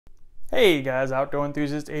Hey guys, Outdoor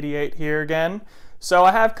Enthusiast 88 here again. So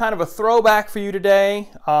I have kind of a throwback for you today,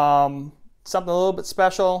 something a little bit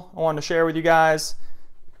special I wanted to share with you guys,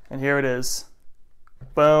 and here it is.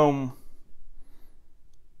 Boom.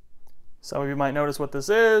 Some of you might notice what this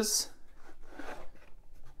is.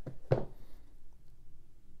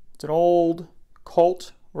 It's an old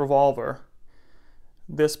Colt revolver.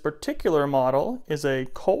 This particular model is a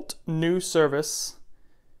Colt New Service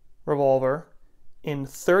Revolver in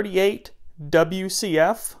 38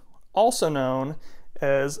 WCF, also known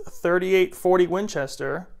as 3840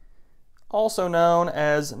 Winchester, also known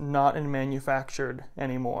as not in manufactured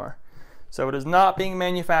anymore. So it is not being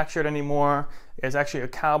manufactured anymore. It's actually a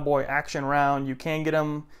cowboy action round. You can get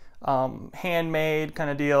them handmade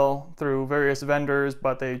kind of deal through various vendors,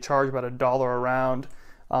 but they charge about $1 a round.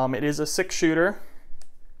 It is a 6-shooter.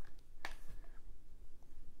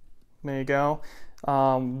 There you go.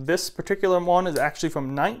 This particular one is actually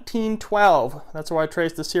from 1912. That's where I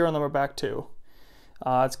traced the serial number back to.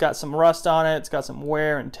 It's got some rust on it, it's got some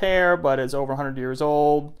wear and tear, but it's over 100 years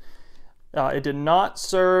old. It did not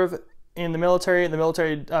serve in the military. The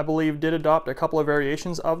military, I believe, did adopt a couple of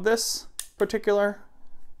variations of this particular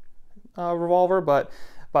revolver, but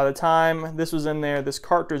by the time this was in there, this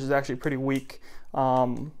cartridge is actually pretty weak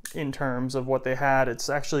in terms of what they had. It's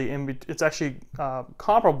actually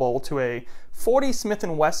comparable to a 40 Smith &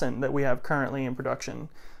 Wesson that we have currently in production.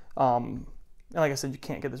 And like I said, you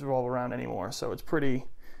can't get this revolver around anymore, so it's pretty.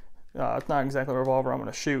 It's not exactly a revolver I'm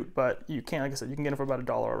going to shoot, but you can, like I said, you can get it for about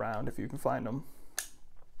 $1 a round if you can find them.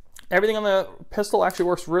 Everything on the pistol actually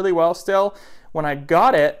works really well still. When I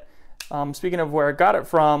got it, speaking of where I got it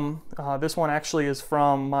from, this one actually is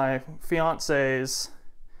from my fiance's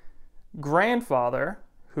grandfather,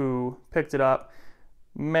 who picked it up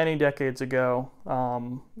many decades ago,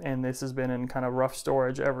 and this has been in kind of rough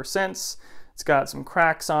storage ever since. It's got some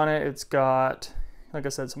cracks on it, it's got, like I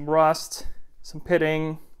said, some rust, some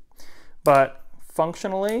pitting, but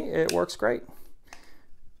functionally it works great.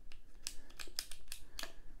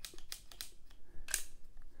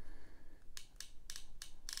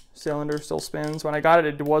 Cylinder still spins. When I got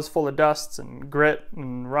it, it was full of dust and grit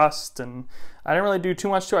and rust, and I didn't really do too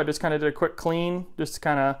much to it. I just kind of did a quick clean just to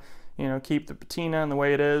kind of, you know, keep the patina and the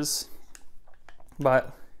way it is.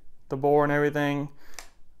 But the bore and everything,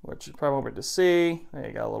 which you probably won't be able to see, there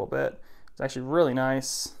you go, a little bit. It's actually really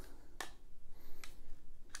nice.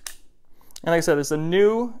 And like I said, it's a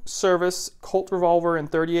New Service Colt revolver in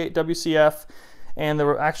 38 WCF, and the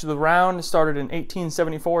round started in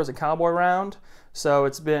 1874 as a cowboy round. So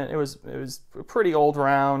it was a pretty old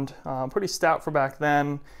round, pretty stout for back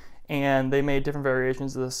then, and they made different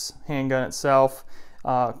variations of this handgun itself,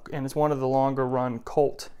 and it's one of the longer run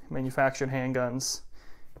Colt manufactured handguns.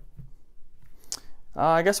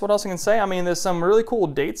 I guess what else I can say? I mean, there's some really cool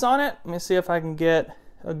dates on it. Let me see if I can get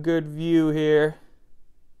a good view here.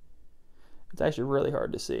 It's actually really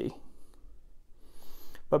hard to see.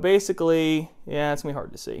 But basically, yeah, it's gonna be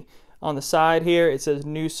hard to see. On the side here, it says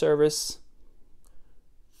New Service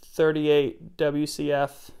 38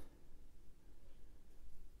 WCF,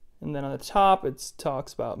 and then on the top it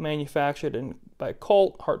talks about manufactured by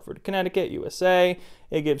Colt, Hartford, Connecticut, USA.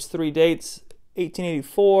 It gives 3 dates: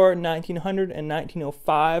 1884, 1900, and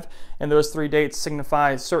 1905, and those 3 dates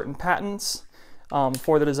signify certain patents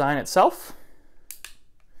for the design itself.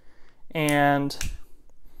 And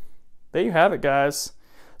there you have it, guys.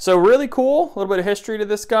 So really cool, a little bit of history to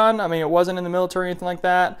this gun. I mean, it wasn't in the military or anything like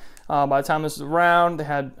that. By the time this was around, they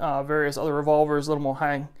had various other revolvers, a little more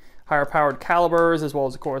higher powered calibers, as well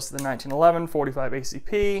as, of course, the 1911 45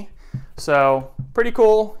 ACP. So pretty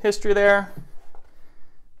cool history there.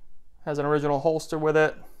 Has an original holster with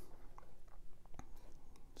it.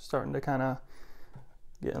 Starting to kind of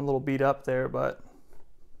get a little beat up there, but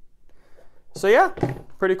so yeah,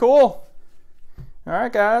 pretty cool. All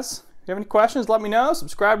right, guys. If you have any questions, let me know.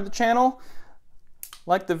 Subscribe to the channel,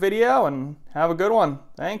 like the video, and have a good one.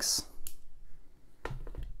 Thanks.